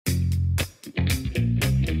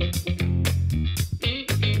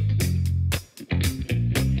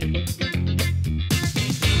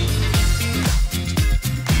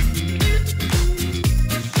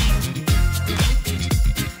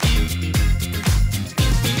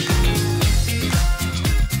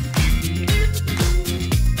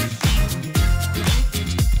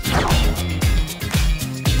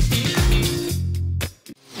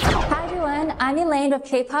of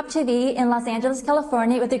K-pop-TV in Los Angeles,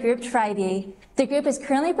 California with the group Tri-B. The group is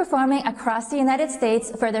currently performing across the United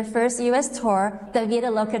States for their first U.S. tour, the Vida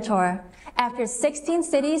Loca Tour. After 16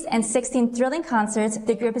 cities and 16 thrilling concerts,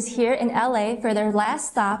 the group is here in LA for their last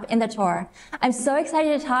stop in the tour. I'm so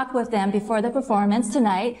excited to talk with them before the performance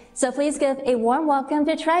tonight, so please give a warm welcome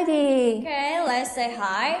to Tri-B. Okay, let's say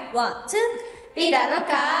hi. 1, 2. Vida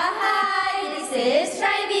Loca, hi, this is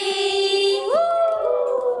Tri-B.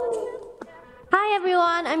 Hi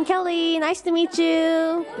everyone, I'm Kelly. Nice to meet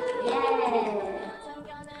you.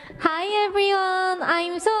 Hi everyone,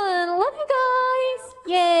 I'm Son. Love you guys.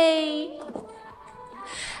 Yay.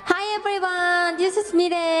 Hi everyone, this is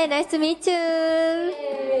Mire. Nice to meet you.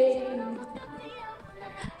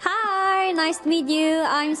 Hi, nice to meet you.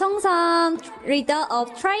 I'm Song-san, leader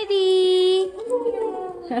of Tri-B.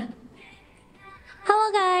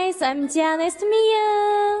 Hello guys, I'm Jia. Nice to meet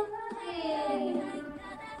you.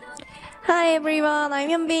 Hi everyone, I'm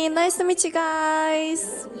Hyunbin. Nice to meet you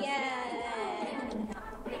guys.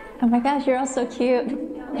 Oh my gosh, you're all so cute.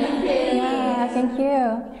 Yeah, thank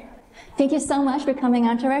you. Thank you so much for coming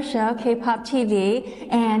onto our show, K-Pop TV,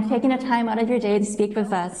 and taking the time out of your day to speak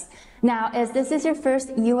with us. Now, as this is your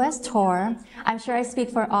first U.S. tour, I'm sure I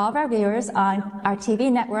speak for all of our viewers on our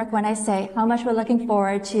TV network when I say how much we're looking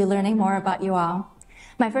forward to learning more about you all.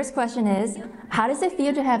 My first question is, how does it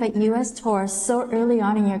feel to have a U.S. tour so early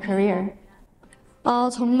on in your career?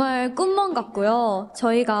 정말 꿈만 같고요.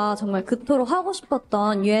 저희가 정말 그토록 하고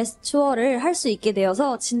싶었던 US 투어를 할 수 있게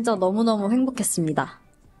되어서 진짜 너무너무 행복했습니다.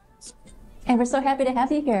 And we're so happy to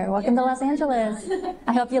have you here. Welcome to Los Angeles.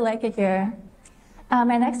 I hope you like it here.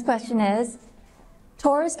 My next question is,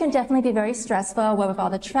 tours can definitely be very stressful with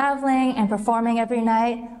all the traveling and performing every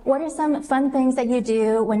night. What are some fun things that you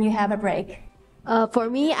do when you have a break?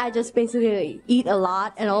 For me, I just basically eat a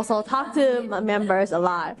lot and also talk to my members a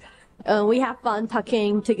lot. We have fun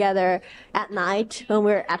talking together at night when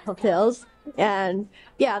we're at hotels. And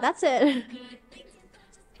yeah, that's it.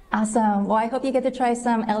 Awesome. Well, I hope you get to try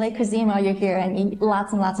some LA cuisine while you're here and eat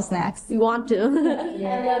lots and lots of snacks. We want to.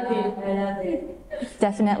 I love it.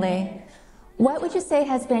 Definitely. What would you say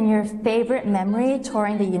has been your favorite memory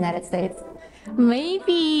touring the United States?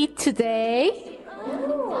 Maybe today.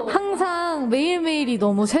 항상 매일매일이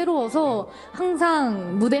너무 새로워서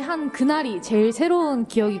항상 무대 한 그날이 제일 새로운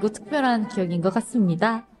기억이고 특별한 기억인 것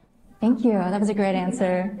같습니다. Thank you. That was a great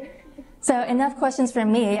answer. So enough questions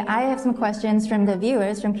from me. I have some questions from the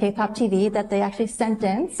viewers from K-Pop TV that they actually sent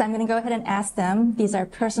in. So I'm going to go ahead and ask them. These are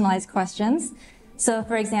personalized questions. So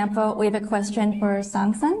for example, we have a question for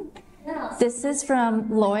Sang-san. This is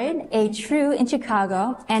from Lloyd, a true in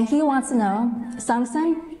Chicago, and he wants to know,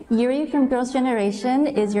 Sang-san, Yuri from Girls' Generation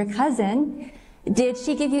is your cousin. Did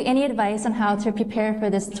she give you any advice on how to prepare for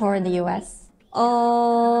this tour in the US?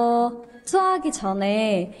 투어하기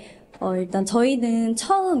전에 일단 저희는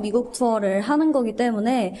처음 미국 투어를 하는 거기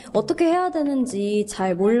때문에 어떻게 해야 되는지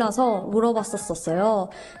잘 몰라서 물어봤었어요.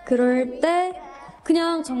 그럴 때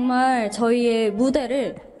그냥 정말 저희의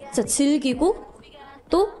무대를 진짜 즐기고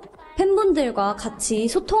또 팬분들과 같이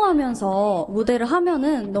소통하면서 무대를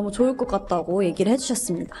하면은 너무 좋을 것 같다고 얘기를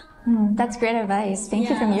해주셨습니다. That's great advice. Thank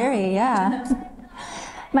you from Yuri. Yeah.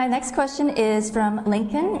 My next question is from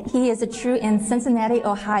Lincoln. He is a true in Cincinnati,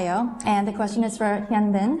 Ohio, and the question is for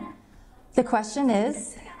Hyunbin. The question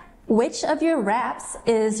is, which of your raps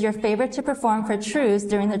is your favorite to perform for Trues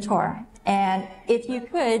during the tour? And if you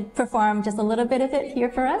could perform just a little bit of it here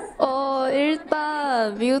for us?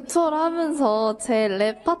 일단 미국 투어를 하면서 제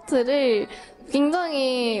랩 파트를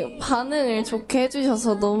굉장히 반응을 좋게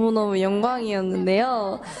해주셔서 너무너무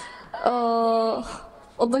영광이었는데요.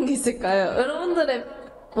 어떤 게 있을까요? 여러분들의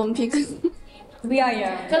원픽은?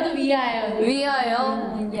 위하여. 저도 위하여.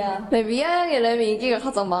 위하여? 네, 위하여의 랩이 인기가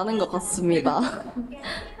가장 많은 것 같습니다.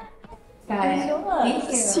 Got it. Thank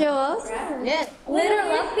you. Sure? Yeah. Little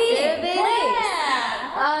Luffy.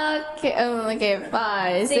 Okay,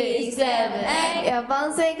 5, 6, 7, 8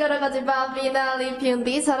 밤새 걸어가지 밤이 날리피운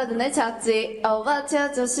뒤 사라진 날 찾지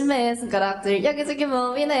맞춰 조심해 손가락들 여기저기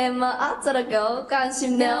모이네 뭐 어쩌라고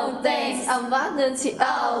관심 no thanks 안 받는 치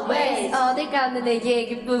always 어딜 가는 내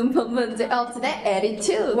얘기뿐 문제 없지 내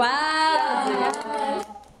attitude. Wow.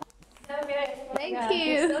 Thank Yeah,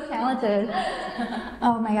 you. You're so talented.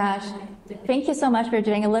 Oh my gosh. Thank you so much for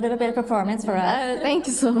doing a little bit of performance for us. Thank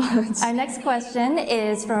you so much. Our next question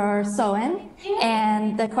is for Soen,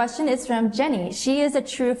 and the question is from Jenny. She is a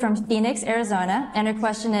true from Phoenix, Arizona, and her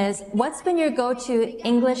question is, what's been your go-to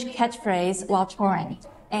English catchphrase while touring?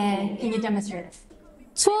 And can you demonstrate it?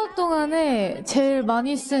 투어 동안에 제일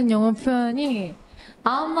많이 쓴 영어 표현이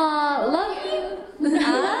아마 love you.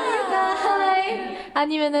 Hi.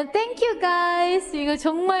 아니면은 thank you guys. 이거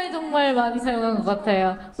정말 많이 사용한 것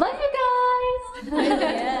같아요. Love you guys.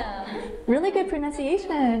 Really good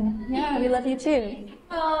pronunciation. Yeah, we love you too.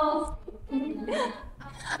 So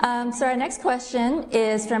our next question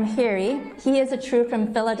is from Harry. He is a true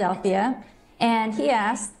from Philadelphia, and he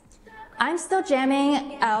asked, I'm still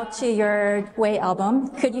jamming out to your W.A.Y album.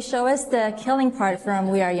 Could you show us the killing part from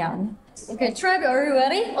We Are Young? Okay, Trev, are you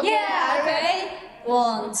ready? Yeah, okay.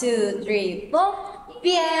 1, 2, 3, 4.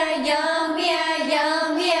 We are young, we are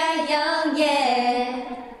young, we are young,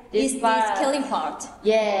 yeah. This killing part.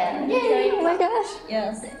 Yeah. Yay, oh my gosh.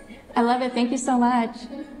 Yes. I love it. Thank you so much.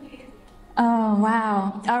 Oh,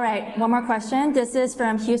 wow. All right, one more question. This is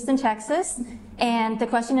from Houston, Texas. And the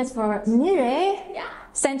question is for Mire. Yeah.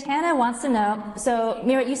 Santana wants to know, so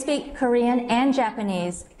Mire, you speak Korean and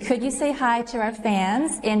Japanese. Could you say hi to our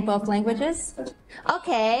fans in both languages?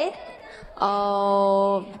 Okay.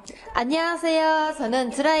 안녕하세요. 저는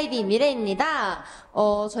드라이비 미래입니다.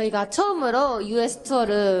 저희가 처음으로 US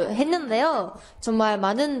투어를 했는데요. 정말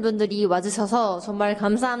많은 분들이 와주셔서 정말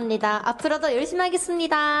감사합니다. 앞으로도 열심히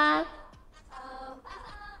하겠습니다.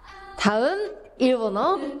 다음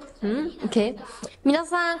일본어. 오케이. 皆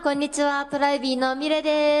さんこんにちは。ドライビーのミレ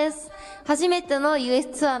です。初めての US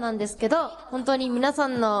ツアーなんですけど、本当に皆さ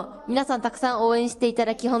んたくさん応援していた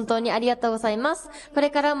だき本当にありがとうございます。これ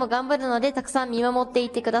からも頑張るのでたくさん見守ってい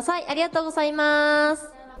てください。ありがとうございます。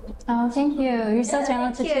Oh, thank you. You're so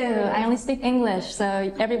talented too. I only speak English,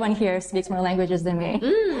 so everyone here speaks more languages than me.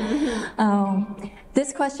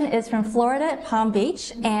 This question is from Florida, Palm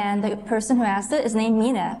Beach, and the person who asked it is named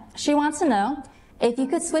Mina. She wants to know, if you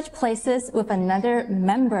could switch places with another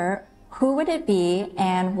member, who would it be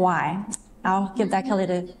and why? I'll give that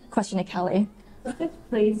question to Kelly. Switch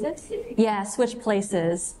places? Yeah, switch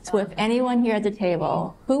places with anyone here at the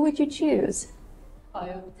table. Who would you choose?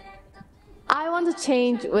 I want to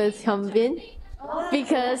change with Hyunbin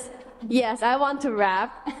because yes, I want to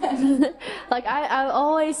rap. Like I'm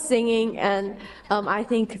always singing, and I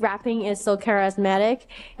think rapping is so charismatic,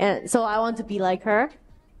 and so I want to be like her.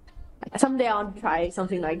 Someday I'll try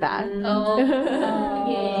something like that.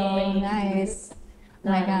 Nice. Oh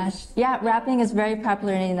my gosh. Yeah, rapping is very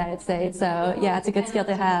popular in the United States, so yeah, it's a good skill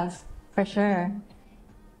to have, for sure.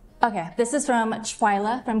 Okay, this is from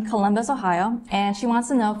Twyla from Columbus, Ohio, and she wants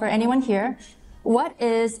to know, for anyone here, what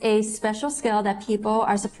is a special skill that people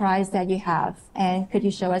are surprised that you have? And could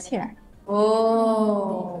you show us here?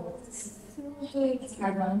 Oh. It's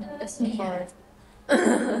hard one. It's hard.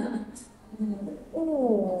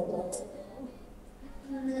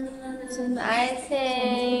 I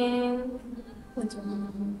think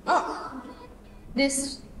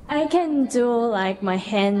This I can do like my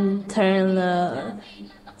hand turn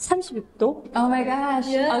 36도. Oh my gosh.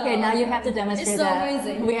 Yeah. Okay, now you have to demonstrate It's so that.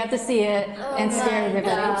 amazing. We have to see it and scare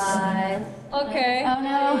everybody. Okay. Oh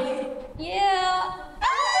no. Yeah.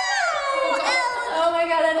 Oh my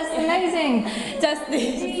god, that is amazing. Just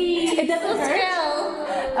this. It doesn't hurt?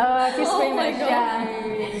 Oh, if you scream my it, God.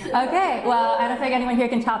 yeah. Okay, well, I don't think anyone here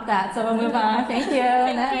can top that, so we'll move on. Thank you.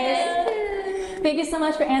 Nice. Thank you so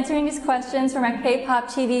much for answering these questions from our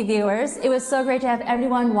K-pop-TV viewers. It was so great to have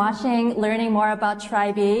everyone watching, learning more about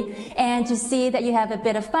Tri-B, and to see that you have a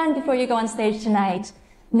bit of fun before you go on stage tonight.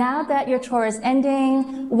 Now that your tour is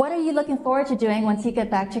ending, what are you looking forward to doing once you get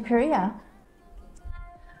back to Korea?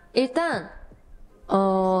 일단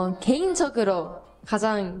개인적으로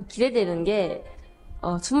가장 기대되는 게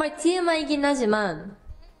정말 TMI이긴 하지만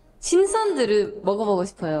신선들을 먹어보고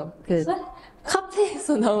싶어요. 그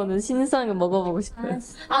카페에서 나오는 신상을 먹어보고 싶어요.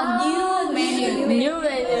 new menu. 뉴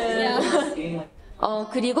메뉴.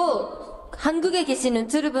 그리고 한국에 계시는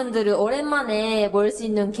트루분들을 오랜만에 볼 수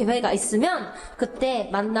있는 기회가 있으면 그때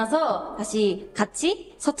만나서 다시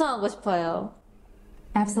같이 소통하고 싶어요.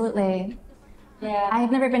 Absolutely. Yeah.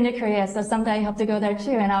 I've never been to Korea, so someday I hope to go there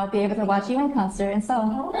too, and I'll be able to watch you in concert in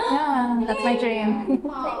Seoul. Yeah, that's my dream.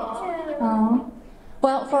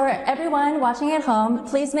 Well, for everyone watching at home,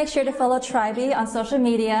 please make sure to follow Tri-B on social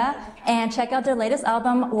media and check out their latest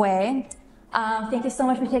album, W.A.Y. Thank you so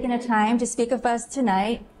much for taking the time to speak with us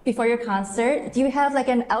tonight before your concert. Do you have like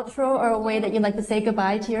an outro or a way that you'd like to say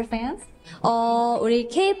goodbye to your fans? 우리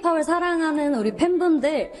K-팝을 사랑하는 우리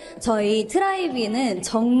팬분들, 저희 트라이비는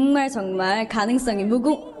정말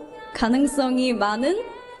가능성이 많은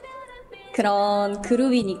그런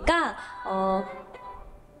그룹이니까,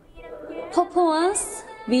 퍼포먼스,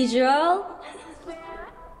 비주얼,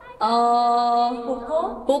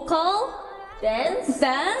 보컬, 댄스,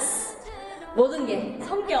 모든 게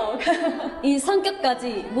성격 이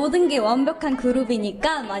성격까지 모든 게 완벽한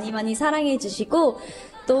그룹이니까 많이 많이 사랑해 주시고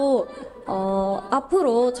또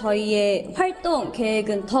앞으로 저희의 활동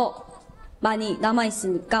계획은 더 많이 남아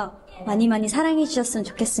있으니까 많이 많이 사랑해 주셨으면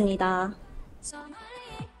좋겠습니다.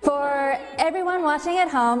 For everyone watching at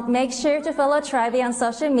home, make sure to follow Tribe on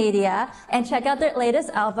social media and check out their latest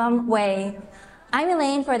album, W.A.Y. I'm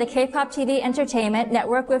Elaine for the K-pop TV Entertainment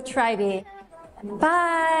Network with Tribe.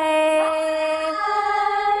 Bye!